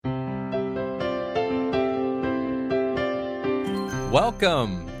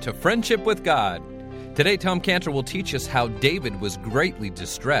Welcome to Friendship with God. Today, Tom Cantor will teach us how David was greatly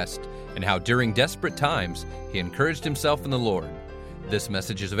distressed and how during desperate times he encouraged himself in the Lord. This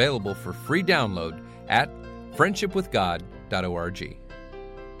message is available for free download at friendshipwithgod.org.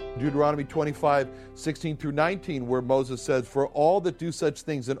 Deuteronomy 25, 16 through 19, where Moses says, "For all that do such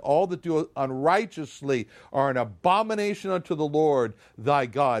things and all that do unrighteously are an abomination unto the Lord thy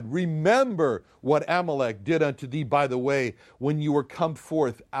God. Remember what Amalek did unto thee by the way when you were come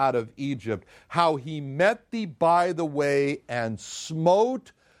forth out of Egypt, how he met thee by the way and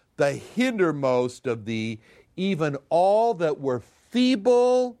smote the hindermost of thee, even all that were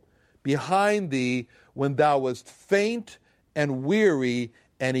feeble behind thee, when thou wast faint and weary,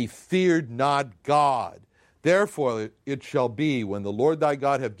 and he feared not God. Therefore it shall be, when the Lord thy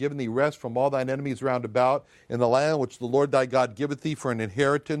God have given thee rest from all thine enemies round about, in the land which the Lord thy God giveth thee for an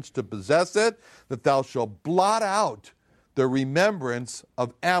inheritance to possess it, that thou shalt blot out the remembrance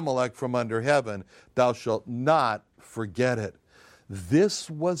of Amalek from under heaven. Thou shalt not forget it." This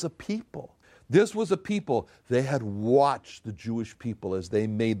was a people. They had watched the Jewish people as they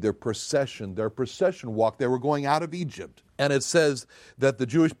made their procession walk. They were going out of Egypt. And it says that the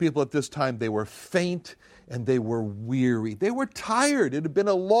Jewish people at this time, they were faint and they were weary. They were tired. It had been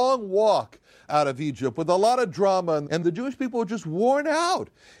a long walk out of Egypt with a lot of drama, and the Jewish people were just worn out.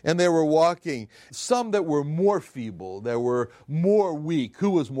 And they were walking. Some that were more feeble, that were more weak.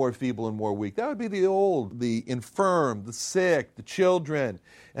 Who was more feeble and more weak? That would be the old, the infirm, the sick, the children.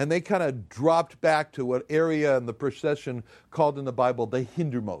 And they kind of dropped back to what area in the procession called in the Bible the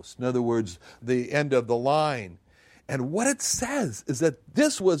hindermost. In other words, the end of the line. And what it says is that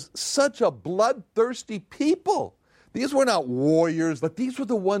this was such a bloodthirsty people. These were not warriors, but these were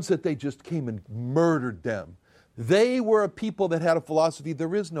the ones that they just came and murdered them. They were a people that had a philosophy: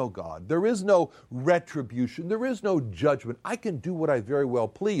 there is no God, there is no retribution, there is no judgment. I can do what I very well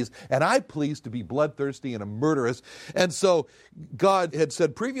please, and I please to be bloodthirsty and a murderous. And so God had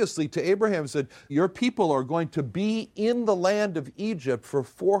said previously to Abraham, said, your people are going to be in the land of Egypt for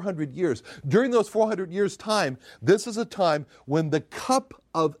 400 years. During those 400 years' time, this is a time when the cup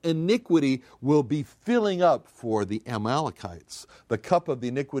of iniquity will be filling up for the Amalekites. The cup of the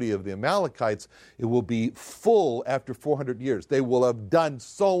iniquity of the Amalekites, it will be full after 400 years. They will have done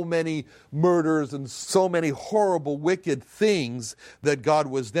so many murders and so many horrible, wicked things that God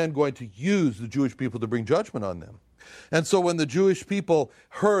was then going to use the Jewish people to bring judgment on them. And so when the Jewish people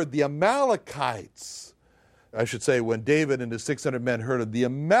heard the Amalekites, I should say, when David and his 600 men heard of the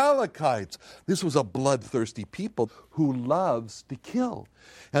Amalekites, this was a bloodthirsty people who loves to kill.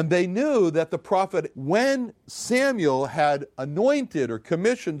 And they knew that the prophet, when Samuel had anointed or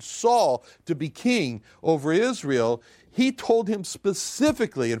commissioned Saul to be king over Israel, he told him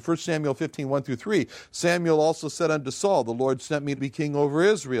specifically in 1 Samuel 15, 1 through 3, Samuel also said unto Saul, the Lord sent me to be king over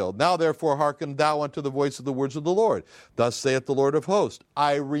Israel. Now therefore hearken thou unto the voice of the words of the Lord. Thus saith the Lord of hosts,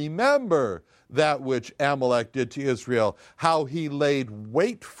 I remember that which Amalek did to Israel, how he laid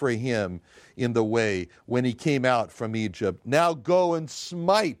wait for him in the way when he came out from Egypt. Now go and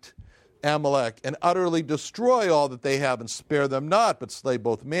smite Amalek and utterly destroy all that they have, and spare them not, but slay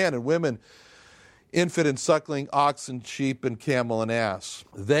both man and women, infant and suckling, ox and sheep and camel and ass.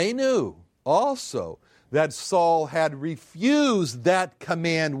 They knew also that Saul had refused that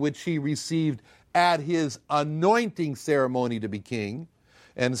command which he received at his anointing ceremony to be king,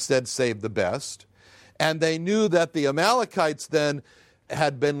 and instead saved the best. And they knew that the Amalekites then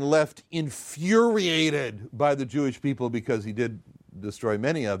had been left infuriated by the Jewish people because he did destroy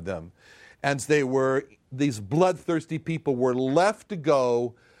many of them. And these bloodthirsty people were left to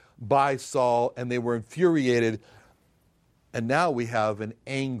go by Saul, and they were infuriated. And now we have an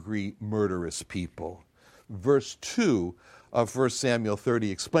angry, murderous people. Verse 2 of 1 Samuel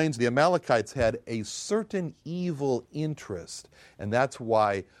 30 explains the Amalekites had a certain evil interest, and that's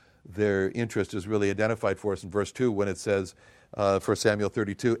why their interest is really identified for us in verse 2 when it says, 1 Samuel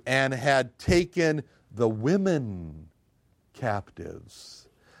 32, and had taken the women captives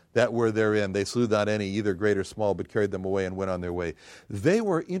that were therein. They slew not any, either great or small, but carried them away and went on their way. They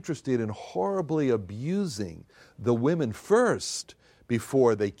were interested in horribly abusing the women first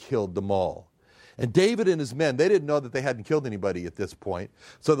before they killed them all. And David and his men, they didn't know that they hadn't killed anybody at this point.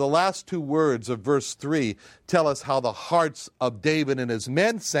 So the last two words of verse 3 tell us how the hearts of David and his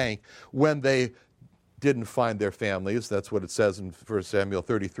men sank when they didn't find their families. That's what it says in 1 Samuel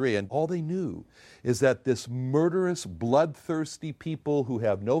 33. And all they knew is that this murderous, bloodthirsty people who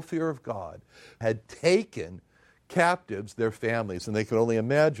have no fear of God had taken captives their families, and they could only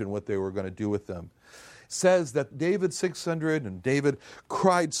imagine what they were going to do with them. says that David 600 and David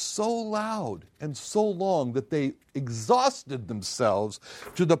cried so loud and so long that they exhausted themselves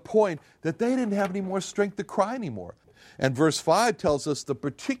to the point that they didn't have any more strength to cry anymore. And verse 5 tells us the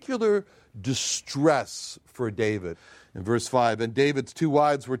particular distress for David. In verse 5, and David's 2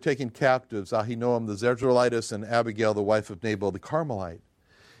 wives were taken captives, Ahinoam the Jezreelitess and Abigail the wife of Nabal the Carmelite.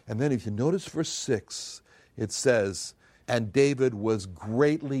 And then if you notice verse 6, it says, and David was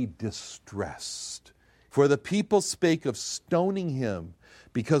greatly distressed. For the people spake of stoning him,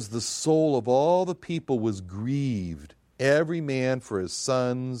 because the soul of all the people was grieved, every man for his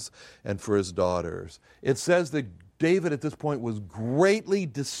sons and for his daughters. It says that David at this point was greatly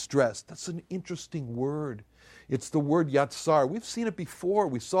distressed. That's an interesting word. It's the word yatsar. We've seen it before.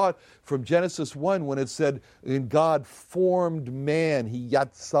 We saw it from Genesis 1 when it said, "And God formed man. He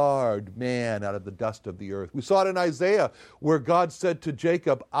yatsar'd man out of the dust of the earth." We saw it in Isaiah where God said to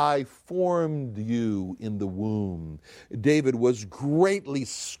Jacob, "I formed you in the womb." David was greatly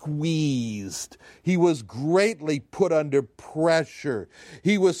squeezed. He was greatly put under pressure.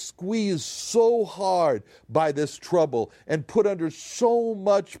 He was squeezed so hard by this trouble and put under so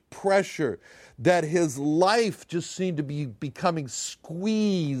much pressure that his life just seemed to be becoming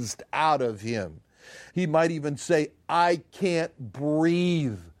squeezed out of him. He might even say, "I can't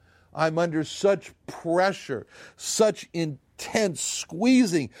breathe. I'm under such pressure, such intense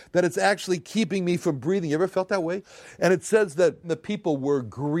squeezing that it's actually keeping me from breathing." You ever felt that way? And it says that the people were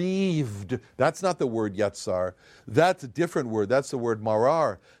grieved. That's not the word yatsar. That's a different word. That's the word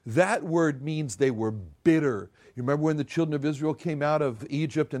marar. That word means they were bitter. You remember when the children of Israel came out of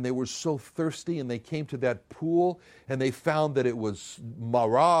Egypt and they were so thirsty and they came to that pool and they found that it was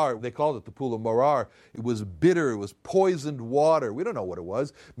marar. They called it the pool of marar. It was bitter. It was poisoned water. We don't know what it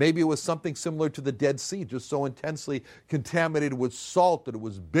was. Maybe it was something similar to the Dead Sea, just so intensely contaminated with salt that it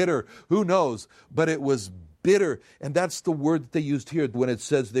was bitter. Who knows? But it was bitter. And that's the word that they used here when it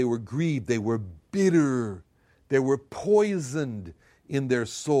says they were grieved. They were bitter. They were poisoned in their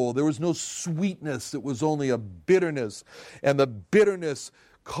soul. There was no sweetness. It was only a bitterness. And the bitterness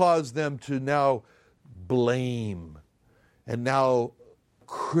caused them to now blame and now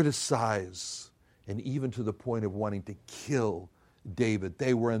criticize, and even to the point of wanting to kill David.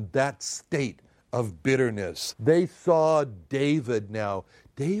 They were in that state of bitterness. They saw David now.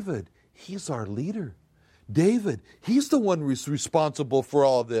 David, he's our leader. David, he's the one who's responsible for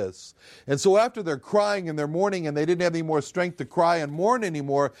all this. And so after they're crying and they're mourning and they didn't have any more strength to cry and mourn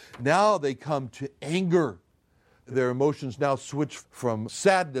anymore, now they come to anger. Their emotions now switch from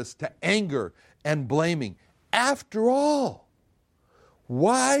sadness to anger and blaming. After all,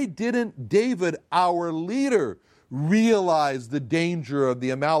 why didn't David, our leader, realize the danger of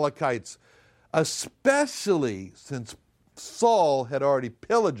the Amalekites, especially since Saul had already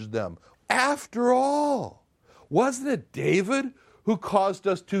pillaged them? After all, wasn't it David who caused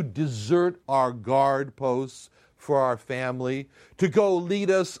us to desert our guard posts for our family, to go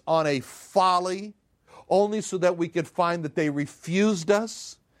lead us on a folly, only so that we could find that they refused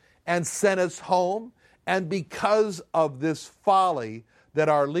us and sent us home? And because of this folly that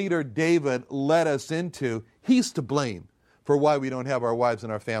our leader David led us into, he's to blame for why we don't have our wives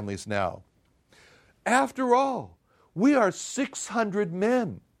and our families now. After all, we are 600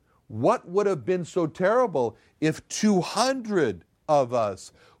 men. What would have been so terrible if 200 of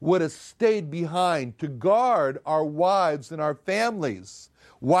us would have stayed behind to guard our wives and our families?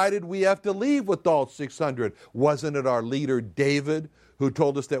 Why did we have to leave with all 600? Wasn't it our leader David who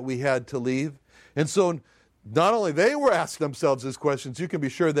told us that we had to leave? And so not only they were asking themselves these questions, you can be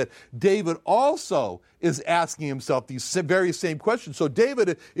sure that David also is asking himself these very same questions. So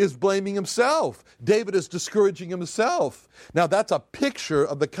David is blaming himself. David is discouraging himself. Now that's a picture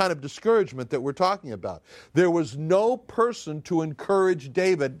of the kind of discouragement that we're talking about. There was no person to encourage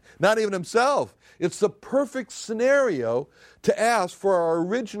David, not even himself. It's the perfect scenario to ask for our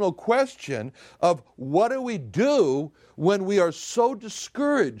original question of what do we do when we are so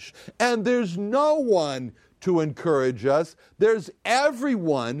discouraged? And there's no one to encourage us. There's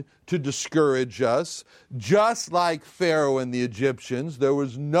everyone to discourage us, just like Pharaoh and the Egyptians. There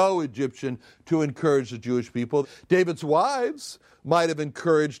was no Egyptian to encourage the Jewish people. David's wives might have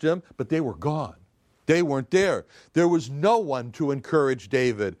encouraged him, but they were gone. They weren't there. There was no one to encourage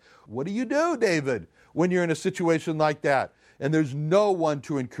David. What do you do, David, when you're in a situation like that and there's no one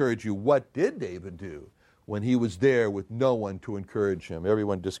to encourage you? What did David do when he was there with no one to encourage him,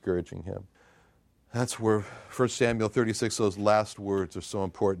 everyone discouraging him? That's where 1 Samuel 36, those last words are so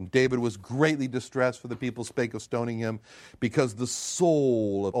important. David was greatly distressed, for the people spake of stoning him, because the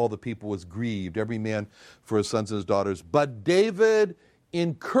soul of all the people was grieved, every man for his sons and his daughters. But David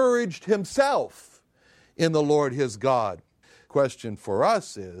encouraged himself. in the Lord his God. Question for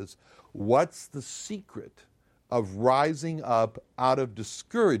us is, what's the secret of rising up out of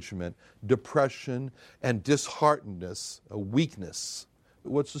discouragement, depression, and disheartenedness, a weakness?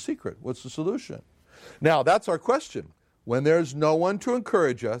 What's the secret? What's the solution? Now, that's our question. When there's no one to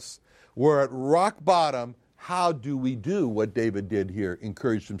encourage us, we're at rock bottom, how do we do what David did here,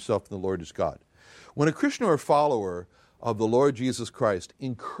 encouraged himself in the Lord his God? When a Christian or a follower of the Lord Jesus Christ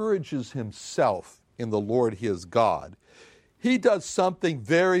encourages himself in the Lord his God, he does something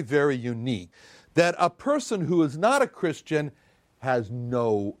very, very unique that a person who is not a Christian has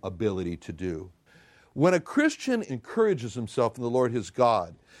no ability to do. When a Christian encourages himself in the Lord his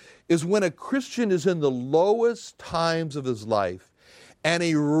God is when a Christian is in the lowest times of his life and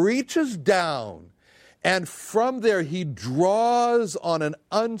he reaches down and from there he draws on an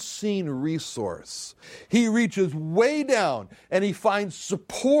unseen resource. He reaches way down and he finds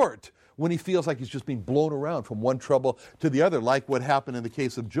support when he feels like he's just being blown around from one trouble to the other, like what happened in the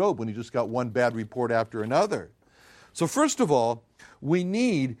case of Job when he just got one bad report after another. So first of all, we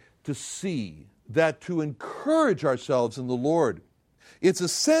need to see that to encourage ourselves in the Lord, it's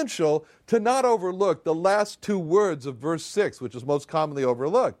essential to not overlook the last two words of verse 6, which is most commonly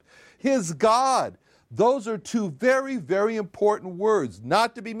overlooked. His God. Those are two very, very important words,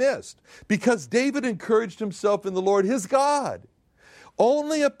 not to be missed, because David encouraged himself in the Lord, his God.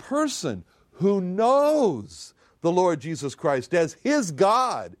 Only a person who knows the Lord Jesus Christ as his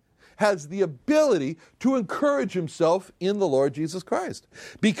God has the ability to encourage himself in the Lord Jesus Christ.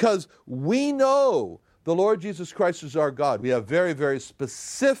 Because we know the Lord Jesus Christ is our God. We have very, very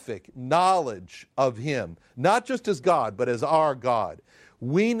specific knowledge of him, not just as God, but as our God.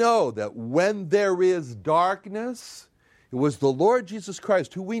 We know that when there is darkness, it was the Lord Jesus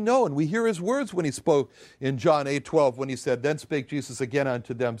Christ who we know, and we hear his words when he spoke in John 8:12, when he said, "Then spake Jesus again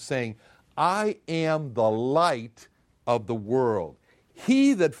unto them, saying, I am the light of the world.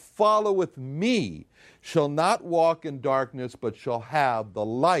 He that followeth me shall not walk in darkness, but shall have the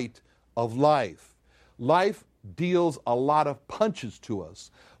light of life." Life deals a lot of punches to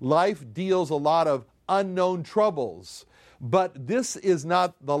us. Life deals a lot of unknown troubles. But this is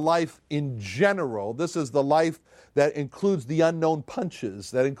not the life in general. This is the life that includes the unknown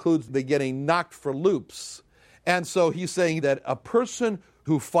punches, that includes the getting knocked for loops. And so he's saying that a person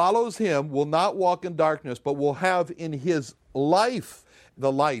who follows him will not walk in darkness, but will have in his life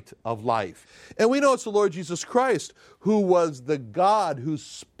the light of life. And we know it's the Lord Jesus Christ who was the God who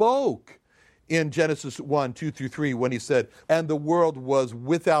spoke in Genesis 1:2-3, when he said, "And the world was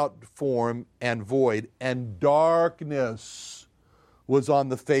without form and void, and darkness was on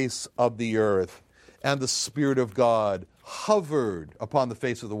the face of the earth, and the Spirit of God hovered upon the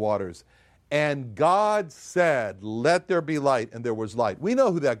face of the waters. And God said, let there be light, and there was light." We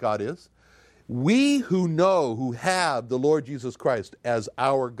know who that God is. We who know, who have the Lord Jesus Christ as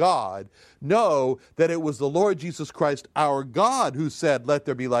our God, know that it was the Lord Jesus Christ, our God, who said, "Let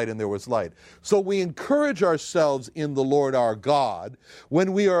there be light," and there was light. So we encourage ourselves in the Lord our God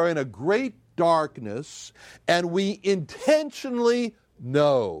when we are in a great darkness, and we intentionally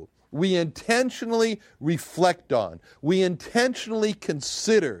know, we intentionally reflect on, we intentionally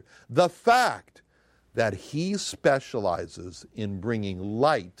consider the fact that he specializes in bringing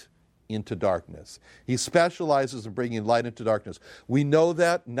light into darkness. He specializes in bringing light into darkness. We know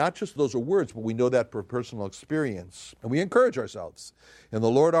that, not just those are words, but we know that per personal experience. And we encourage ourselves in the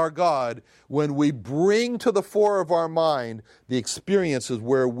Lord our God when we bring to the fore of our mind the experiences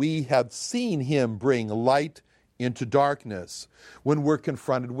where we have seen him bring light into darkness. When we're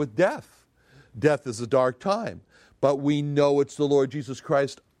confronted with death. Death is a dark time, but we know it's the Lord Jesus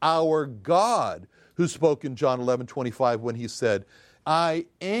Christ, our God, who spoke in John 11:25 when he said, "I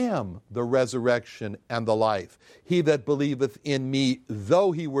am the resurrection and the life. He that believeth in me,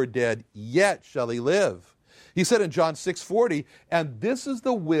 though he were dead, yet shall he live." He said in John 6:40, "And this is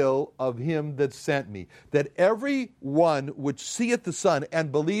the will of him that sent me, that every one which seeth the Son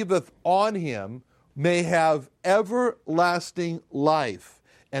and believeth on him may have everlasting life,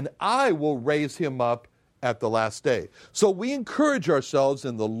 and I will raise him up at the last day." So we encourage ourselves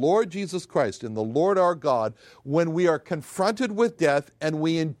in the Lord Jesus Christ, in the Lord our God, when we are confronted with death, and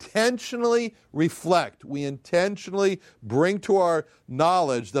we intentionally reflect, we intentionally bring to our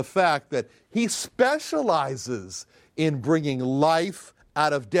knowledge the fact that he specializes in bringing life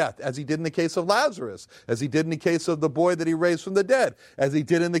out of death, as he did in the case of Lazarus, as he did in the case of the boy that he raised from the dead, as he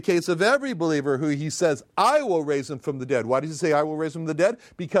did in the case of every believer who he says, I will raise him from the dead. Why does he say, I will raise him from the dead?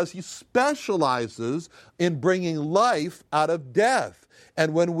 Because he specializes in bringing life out of death.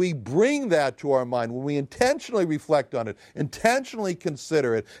 And when we bring that to our mind, when we intentionally reflect on it, intentionally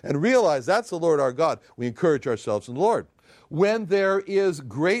consider it, and realize that's the Lord our God, we encourage ourselves in the Lord. When there is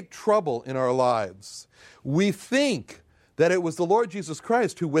great trouble in our lives, we think that it was the Lord Jesus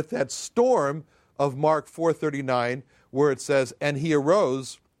Christ who, with that storm of Mark 4:39, where it says, and he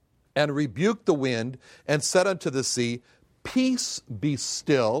arose and rebuked the wind and said unto the sea, Peace, be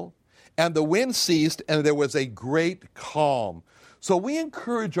still. And the wind ceased, and there was a great calm. So we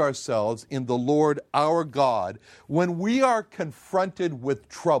encourage ourselves in the Lord our God when we are confronted with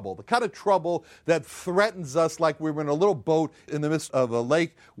trouble, the kind of trouble that threatens us like we were in a little boat in the midst of a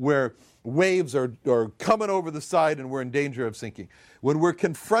lake where waves are coming over the side and we're in danger of sinking. When we're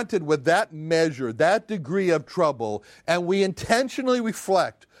confronted with that measure, that degree of trouble, and we intentionally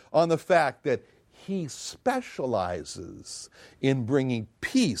reflect on the fact that he specializes in bringing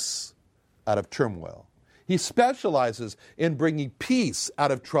peace out of turmoil. He specializes in bringing peace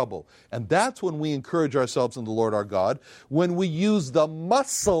out of trouble. And that's when we encourage ourselves in the Lord our God, when we use the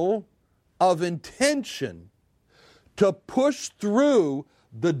muscle of intention to push through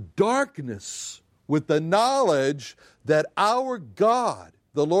the darkness with the knowledge that our God,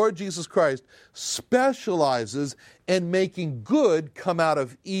 the Lord Jesus Christ, specializes in making good come out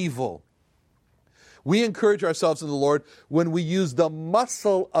of evil. We encourage ourselves in the Lord when we use the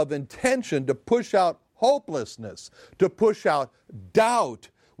muscle of intention to push out hopelessness, to push out doubt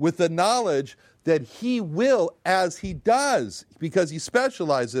with the knowledge that he will, as he does, because he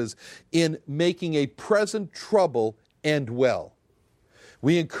specializes in making a present trouble end well.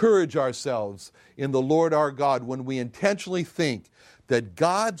 We encourage ourselves in the Lord our God when we intentionally think that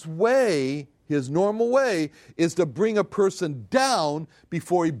God's way, his normal way, is to bring a person down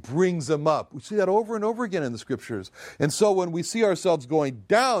before he brings them up. We see that over and over again in the Scriptures. And so when we see ourselves going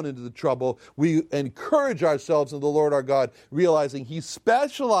down into the trouble, we encourage ourselves in the Lord our God, realizing he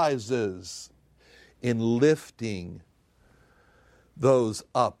specializes in lifting those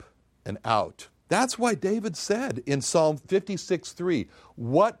up and out. That's why David said in Psalm 56:3,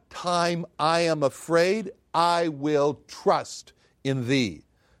 what time I am afraid, I will trust in thee.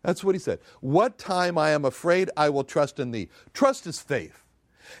 That's what he said. What time I am afraid, I will trust in thee. Trust is faith.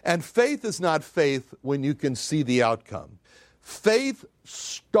 And faith is not faith when you can see the outcome. Faith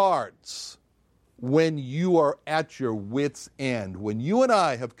starts when you are at your wit's end. When you and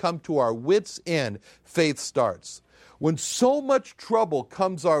I have come to our wit's end, faith starts. When so much trouble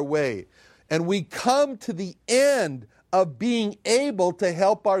comes our way, and we come to the end of being able to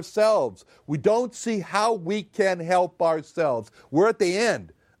help ourselves, we don't see how we can help ourselves. We're at the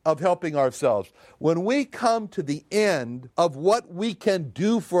end of helping ourselves. When we come to the end of what we can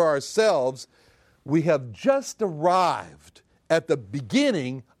do for ourselves, we have just arrived at the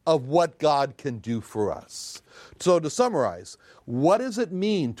beginning of what God can do for us. So to summarize, what does it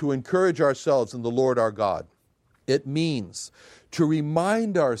mean to encourage ourselves in the Lord our God? It means to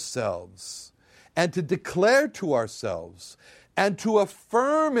remind ourselves and to declare to ourselves and to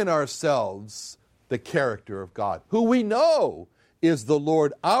affirm in ourselves the character of God, who we know is the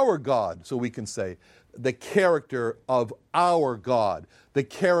Lord our God. So we can say the character of our God, the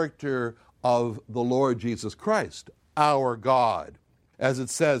character of the Lord Jesus Christ, our God. As it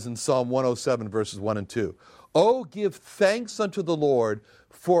says in Psalm 107, verses 1 and 2. Oh, give thanks unto the Lord,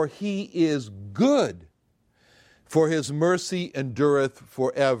 for he is good, for his mercy endureth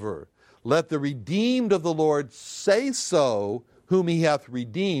forever. Let the redeemed of the Lord say so, whom he hath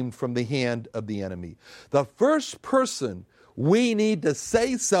redeemed from the hand of the enemy. The first person we need to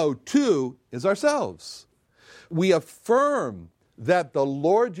say so to is ourselves. We affirm that the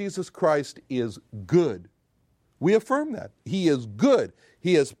Lord Jesus Christ is good. We affirm that. He is good.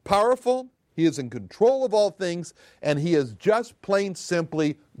 He is powerful. He is in control of all things. And he is just plain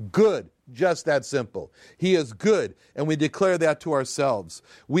simply good. Just that simple. He is good. And we declare that to ourselves.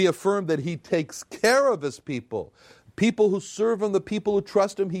 We affirm that he takes care of his people. People who serve him, the people who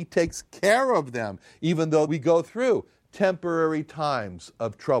trust him, he takes care of them, even though we go through temporary times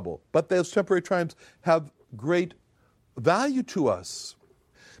of trouble. But those temporary times have great value to us.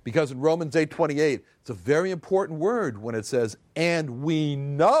 Because in Romans 8:28, it's a very important word when it says, and we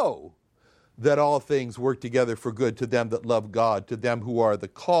know that all things work together for good to them that love God, to them who are the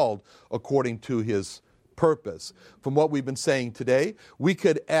called according to his purpose. From what we've been saying today, we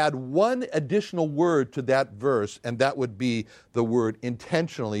could add one additional word to that verse, and that would be the word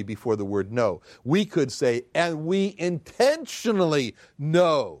intentionally before the word know. We could say, and we intentionally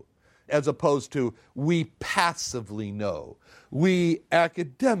know, as opposed to we passively know. We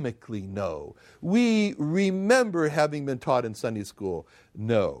academically know. We remember having been taught in Sunday school.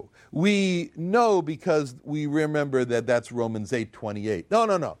 No. We know because we remember that that's Romans 8:28.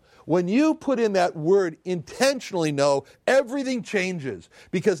 No. When you put in that word intentionally know, everything changes.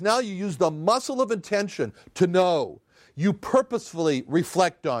 Because now you use the muscle of intention to know. You purposefully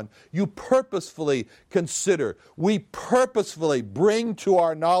reflect on. You purposefully consider. We purposefully bring to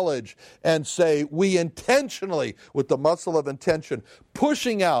our knowledge and say, we intentionally, with the muscle of intention,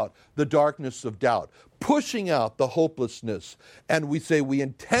 pushing out the darkness of doubt, pushing out the hopelessness, and we say we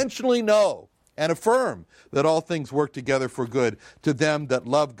intentionally know and affirm that all things work together for good to them that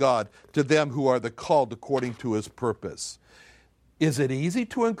love God, to them who are the called according to his purpose. Is it easy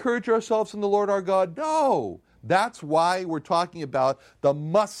to encourage ourselves in the Lord our God? No. That's why we're talking about the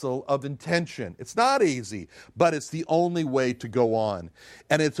muscle of intention. It's not easy, but it's the only way to go on.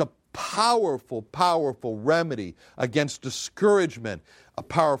 And it's a powerful, powerful remedy against discouragement, a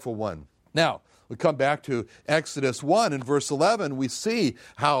powerful one. Now, we come back to Exodus 1 in verse 11. We see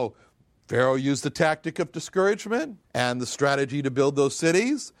how Pharaoh used the tactic of discouragement and the strategy to build those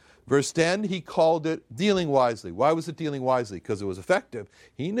cities. Verse 10, he called it dealing wisely. Why was it dealing wisely? Because it was effective.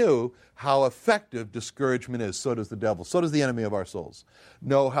 He knew how effective discouragement is. So does the devil. So does the enemy of our souls.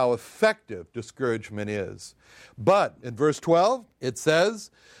 Know how effective discouragement is. But in verse 12, it says,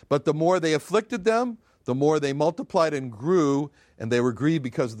 but the more they afflicted them, the more they multiplied and grew, and they were grieved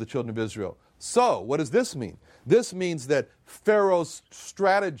because of the children of Israel. So, what does this mean? This means that Pharaoh's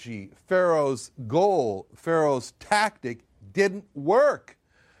strategy, Pharaoh's goal, Pharaoh's tactic didn't work.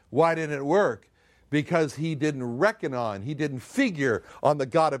 Why didn't it work? Because he didn't reckon on, he didn't figure on the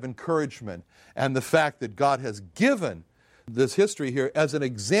God of encouragement and the fact that God has given this history here as an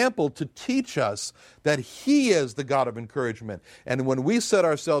example to teach us that he is the God of encouragement. And when we set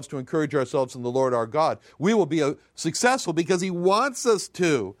ourselves to encourage ourselves in the Lord our God, we will be successful because he wants us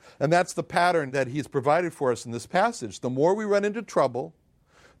to. And that's the pattern that he's provided for us in this passage. The more we run into trouble,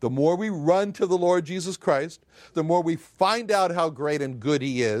 the more we run to the Lord Jesus Christ, the more we find out how great and good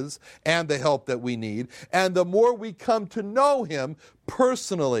he is and the help that we need, and the more we come to know him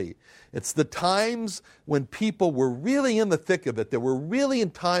personally. It's the times when people were really in the thick of it, that were really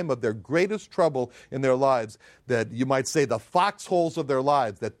in time of their greatest trouble in their lives, that you might say the foxholes of their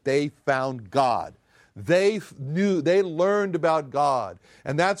lives, that they found God. They learned about God.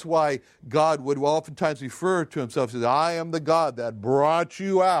 And that's why God would oftentimes refer to himself as, I am the God that brought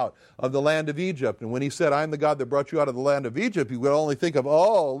you out of the land of Egypt. And when he said, I am the God that brought you out of the land of Egypt, you would only think of,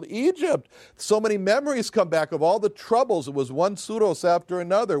 oh, Egypt. So many memories come back of all the troubles. It was one pseudos after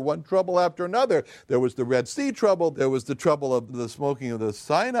another, one trouble after another. There was the Red Sea trouble. There was the trouble of the smoking of the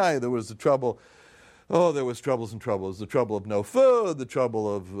Sinai. There was the trouble... there was troubles and troubles. The trouble of no food, the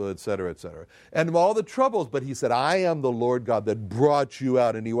trouble of et cetera, et cetera. And all the troubles, but he said, I am the Lord God that brought you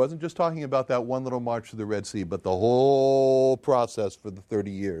out. And he wasn't just talking about that one little march to the Red Sea, but the whole process for the 30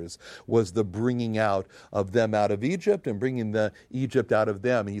 years was the bringing out of them out of Egypt and bringing the Egypt out of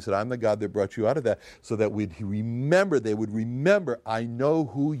them. And he said, I'm the God that brought you out of that, so that they would remember, I know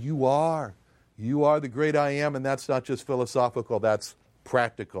who you are. You are the great I am, and that's not just philosophical, that's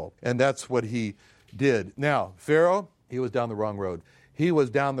practical. And that's what he did. Now, Pharaoh, he was down the wrong road. He was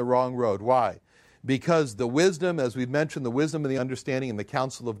down the wrong road. Why? Because the wisdom, as we've mentioned, the wisdom and the understanding and the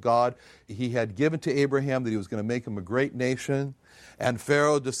counsel of God, he had given to Abraham that he was going to make him a great nation. And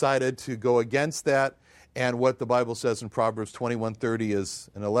Pharaoh decided to go against that. And what the Bible says in Proverbs 21:30 is,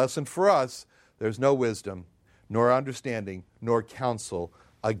 and a lesson for us, there's no wisdom, nor understanding, nor counsel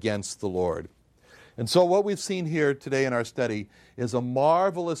against the Lord. And so what we've seen here today in our study is a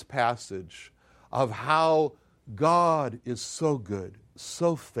marvelous passage of how God is so good,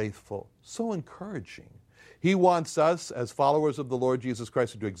 so faithful, so encouraging. He wants us, as followers of the Lord Jesus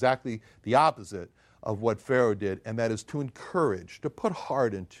Christ, to do exactly the opposite of what Pharaoh did, and that is to encourage, to put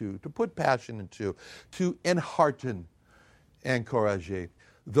heart into, to put passion into, to enhearten, encourager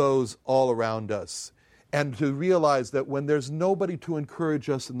those all around us. And to realize that when there's nobody to encourage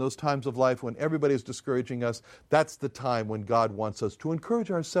us in those times of life, when everybody's discouraging us, that's the time when God wants us to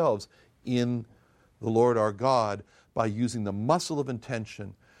encourage ourselves in the Lord our God by using the muscle of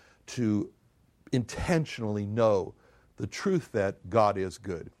intention to intentionally know the truth that God is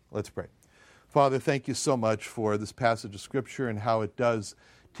good. Let's pray. Father, thank you so much for this passage of Scripture and how it does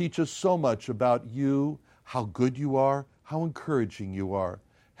teach us so much about you, how good you are, how encouraging you are.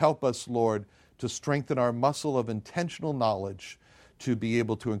 Help us, Lord, to strengthen our muscle of intentional knowledge to be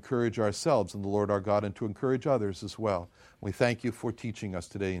able to encourage ourselves and the Lord our God and to encourage others as well. We thank you for teaching us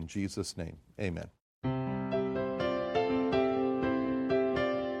today in Jesus' name. Amen.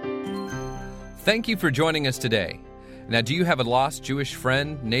 Thank you for joining us today. Now, do you have a lost Jewish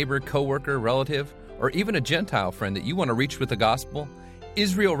friend, neighbor, coworker, relative, or even a Gentile friend that you want to reach with the gospel?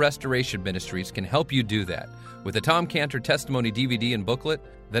 Israel Restoration Ministries can help you do that with the Tom Cantor Testimony DVD and booklet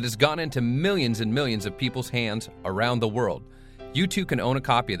that has gone into millions and millions of people's hands around the world. You too can own a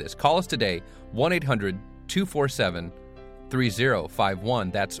copy of this. Call us today,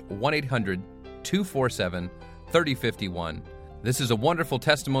 1-800-247-3051. That's 1-800-247-3051. This is a wonderful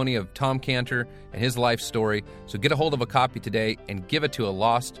testimony of Tom Cantor and his life story, so get a hold of a copy today and give it to a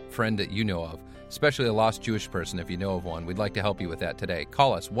lost friend that you know of, especially a lost Jewish person if you know of one. We'd like to help you with that today.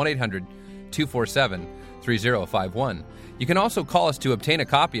 Call us, 1-800-247-3051. You can also call us to obtain a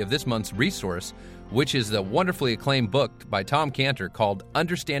copy of this month's resource, which is the wonderfully acclaimed book by Tom Cantor called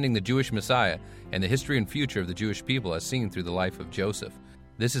Understanding the Jewish Messiah and the History and Future of the Jewish People as Seen Through the Life of Joseph.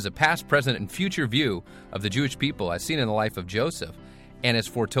 This is a past, present, and future view of the Jewish people as seen in the life of Joseph and as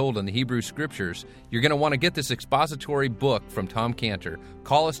foretold in the Hebrew Scriptures. You're going to want to get this expository book from Tom Cantor.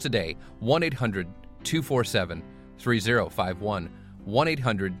 Call us today, 1-800-247-3051,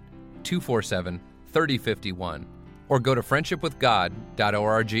 1-800-247-3051, or go to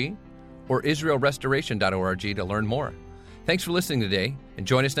friendshipwithgod.org or israelrestoration.org to learn more. Thanks for listening today, and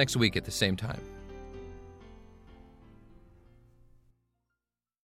join us next week at the same time.